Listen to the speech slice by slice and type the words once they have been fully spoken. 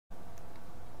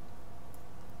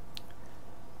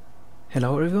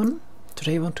Hello everyone,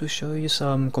 today I want to show you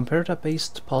some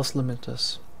comparator-based pulse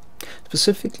limiters.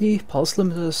 Specifically pulse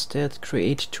limiters that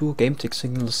create two game tick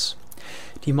signals.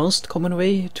 The most common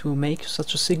way to make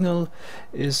such a signal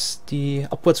is the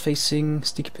upwards facing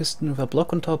sticky piston with a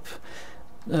block on top,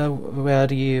 where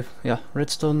the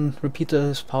redstone repeater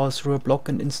is powered through a block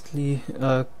and instantly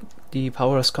the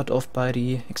power is cut off by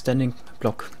the extending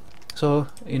block. So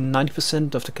in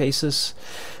 90% of the cases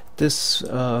this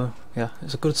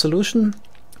is a good solution.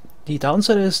 The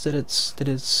downside is that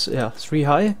it's 3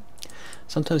 high.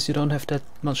 Sometimes you don't have that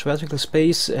much vertical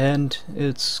space and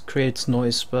it creates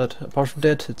noise, but apart from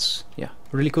that it's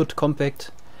really good,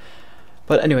 compact.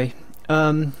 But anyway,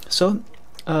 first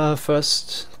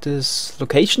this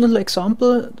locational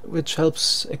example, which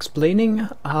helps explaining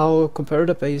how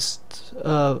comparator-based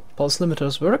pulse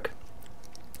limiters work.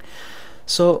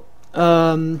 So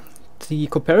the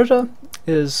comparator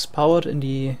is powered in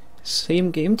the same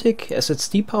game tick as it's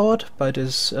depowered by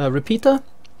this repeater,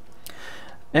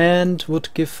 and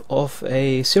would give off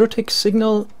a 0 tick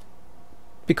signal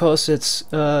because it's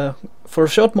for a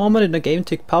short moment in the game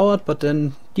tick powered but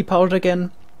then depowered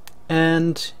again,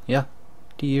 and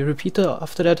the repeater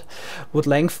after that would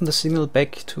lengthen the signal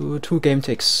back to 2 game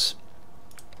ticks.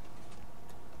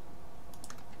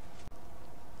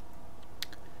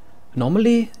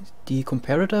 Normally the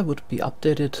comparator would be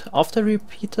updated after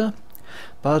repeater,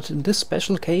 but in this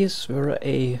special case where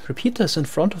a repeater is in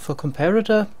front of a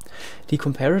comparator, the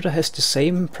comparator has the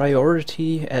same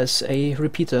priority as a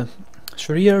repeater.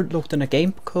 So here, looked in a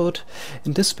game code,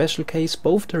 in this special case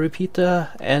both the repeater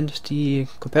and the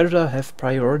comparator have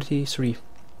priority 3.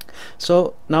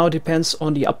 So now it depends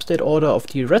on the update order of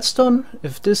the redstone.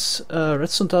 If this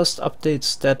redstone dust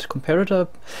updates that comparator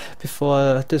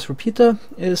before this repeater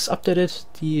is updated,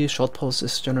 the short pulse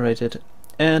is generated.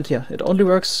 And it only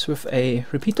works with a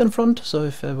repeater in front, so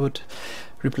if I would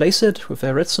replace it with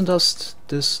a redstone dust,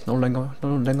 this no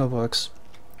longer works.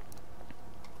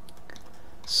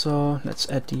 So let's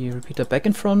add the repeater back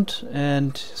in front,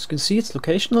 and as you can see it's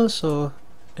locational, so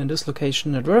in this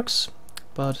location it works,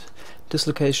 but this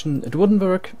location it wouldn't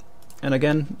work, and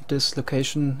again this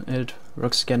location it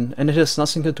works again, and it has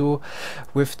nothing to do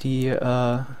with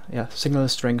the signal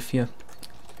strength here.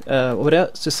 Over there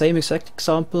it's the same exact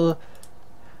example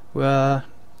where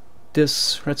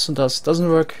this redstone dust doesn't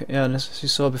work, and as you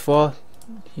saw before,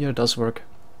 here it does work.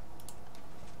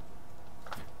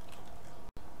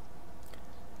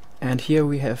 And here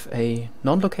we have a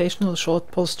non-locational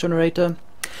short pulse generator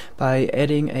by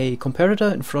adding a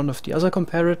comparator in front of the other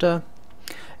comparator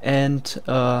and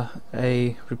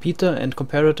a repeater and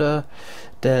comparator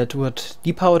that would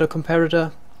depower the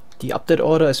comparator. The update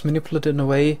order is manipulated in a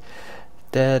way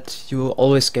that you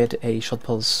always get a short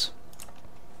pulse.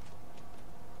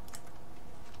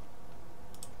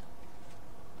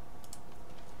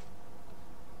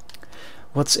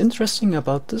 What's interesting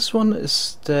about this one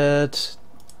is that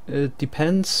it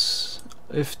depends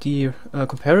if the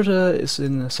comparator is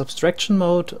in subtraction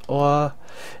mode or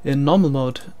in normal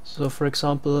mode. So for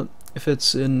example, if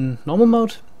it's in normal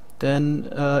mode, then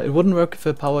it wouldn't work if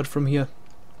I powered from here,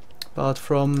 but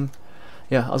from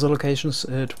other locations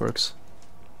it works.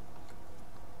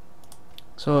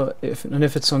 So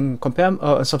if it's on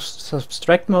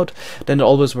subtract mode, then it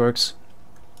always works.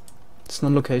 It's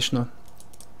non-locational.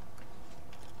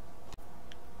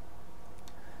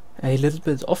 A little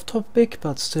bit off topic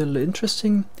but still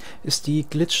interesting is the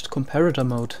glitched comparator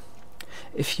mode.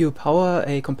 If you power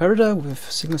a comparator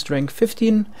with signal strength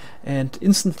 15 and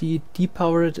instantly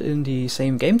depower it in the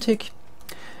same game tick,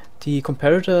 the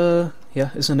comparator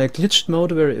is in a glitched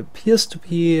mode where it appears to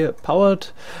be powered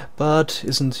but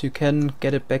isn't. You can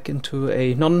get it back into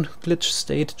a non-glitch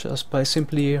state just by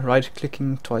simply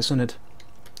right-clicking twice on it.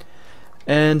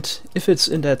 And if it's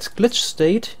in that glitch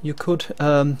state, you could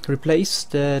replace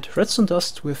that redstone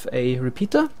dust with a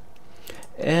repeater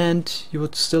and you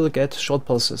would still get short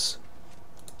pulses.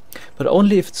 But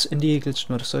only if it's in the glitched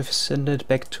mode. So if you send it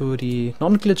back to the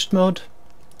non-glitched mode,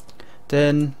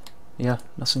 then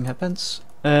nothing happens.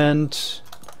 And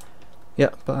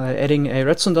by adding a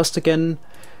redstone dust again,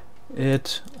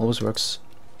 it always works.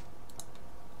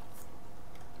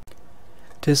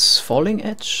 This falling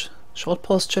edge short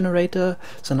pulse generator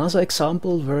is another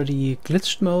example where the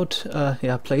glitched mode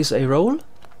plays a role.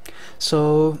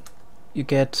 So you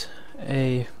get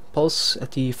a pulse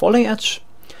at the falling edge,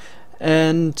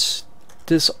 and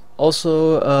this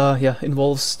also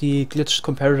involves the glitched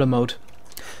comparator mode.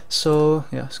 So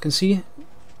as you can see,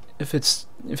 if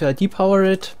I depower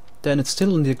it, then it's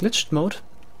still in the glitched mode,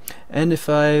 and if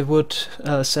I would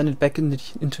send it back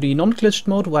into the non-glitched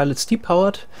mode while it's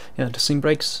depowered, the thing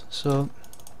breaks. So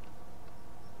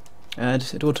and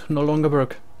it would no longer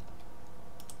work.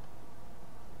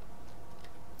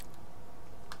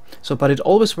 So, but it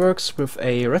always works with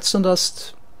a redstone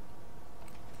dust.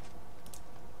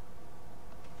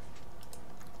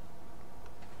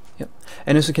 Yep.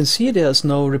 And as you can see, there's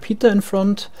no repeater in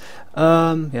front.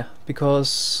 Yeah,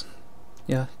 because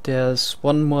there's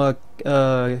one more,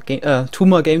 two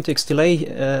more game ticks delay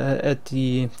at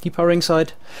the depowering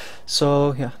side.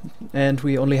 So yeah, and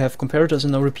we only have comparators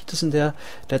and no repeaters in there.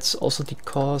 That's also the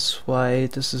cause why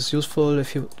this is useful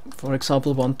if you, for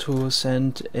example, want to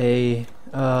send a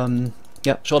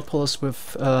short pulse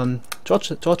with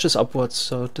torches upwards.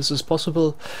 So this is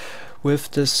possible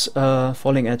with this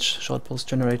falling edge short pulse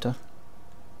generator.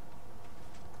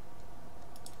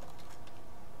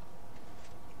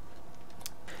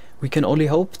 We can only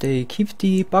hope they keep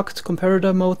the bugged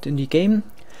comparator mode in the game,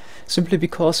 simply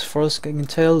because, far as I can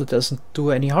tell, it doesn't do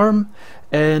any harm,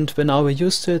 and we're now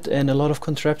used to it, and a lot of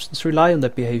contraptions rely on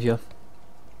that behavior.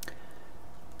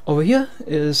 Over here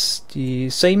is the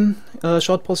same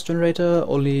short pulse generator,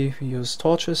 only we use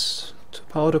torches to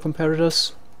power the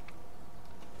comparators.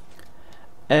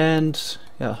 And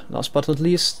yeah, last but not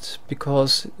least,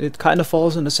 because it kind of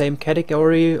falls in the same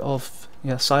category of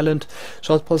silent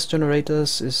short pulse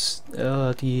generators, is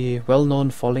the well-known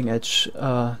falling edge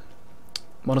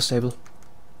monostable.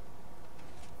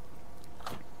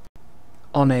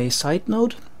 On a side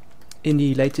note, in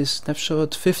the latest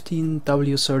snapshot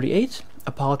 15W38,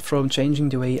 apart from changing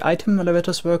the way item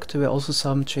elevators work, there were also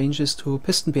some changes to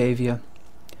piston behavior.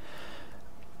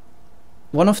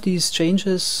 One of these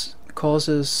changes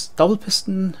causes double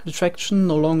piston retraction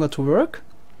no longer to work.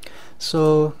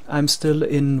 So I'm still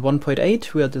in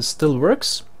 1.8 where this still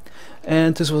works,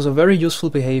 and this was a very useful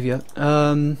behavior.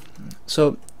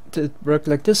 So it worked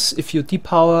like this: if you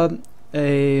depower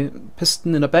a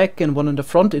piston in the back and one in the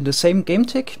front in the same game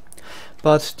tick,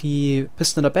 but the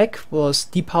piston in the back was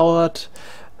depowered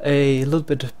a little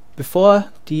bit before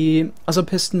the other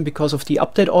piston because of the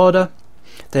update order,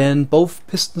 then both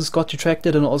pistons got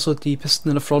retracted and also the piston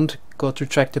in the front got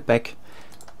retracted back.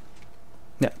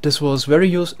 Yeah, this was very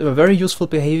useful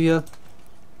behavior,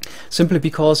 simply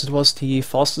because it was the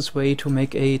fastest way to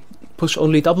make a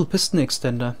push-only double piston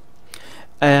extender.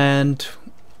 And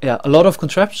yeah, a lot of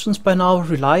contraptions by now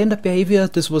rely on that behavior.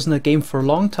 This was in the game for a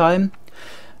long time.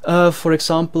 For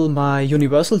example, my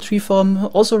universal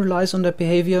treeform also relies on that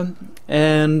behavior,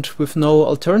 and with no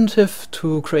alternative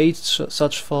to create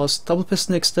such fast double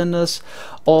piston extenders,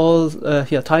 all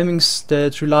timings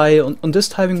that rely on this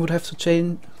timing would have to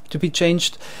be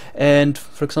changed, and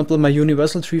for example my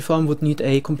universal treeform would need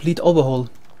a complete overhaul.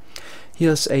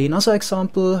 Here's another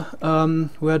example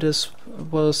where this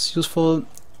was useful,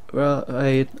 where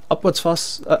a upwards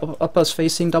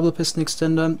facing double piston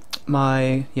extender,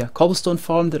 my cobblestone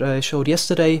farm that I showed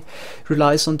yesterday,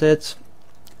 relies on that.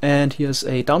 And here's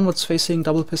a downwards facing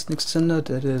double piston extender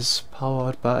that is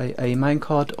powered by a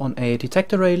minecart on a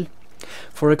detector rail.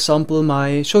 For example,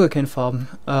 my sugarcane farm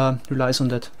relies on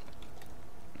that.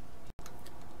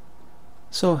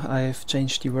 So I've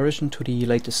changed the version to the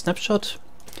latest snapshot,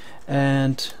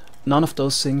 and none of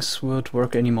those things would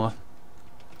work anymore.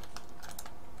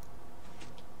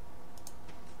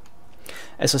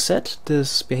 As I said,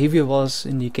 this behavior was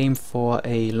in the game for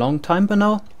a long time by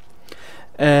now,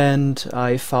 and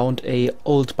I found a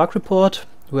old bug report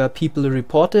where people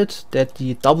reported that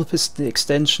the double piston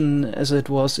extension as it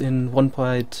was in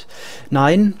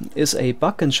 1.9 is a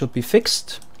bug and should be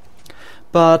fixed.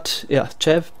 But yeah,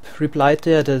 Jeb replied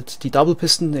there that the double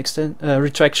piston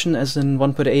retraction as in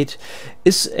 1.8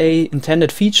 is a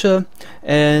intended feature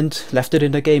and left it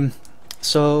in the game.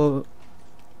 So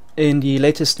in the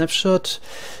latest snapshot,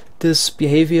 this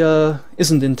behavior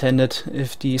isn't intended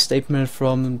if the statement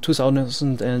from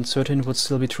 2013 would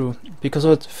still be true. Because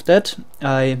of that,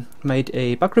 I made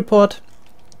a bug report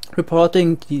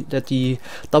reporting that the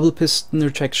double piston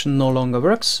retraction no longer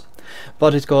works,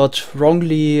 but it got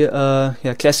wrongly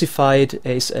classified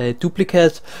as a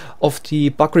duplicate of the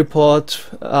bug report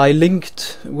I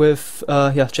linked with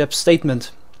Jeb's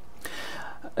statement.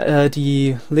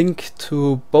 The link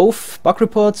to both bug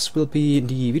reports will be in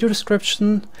the video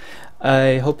description.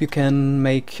 I hope you can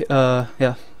make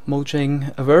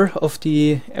Mojang aware of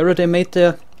the error they made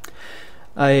there.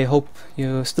 I hope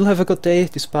you still have a good day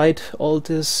despite all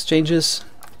these changes.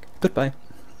 Goodbye.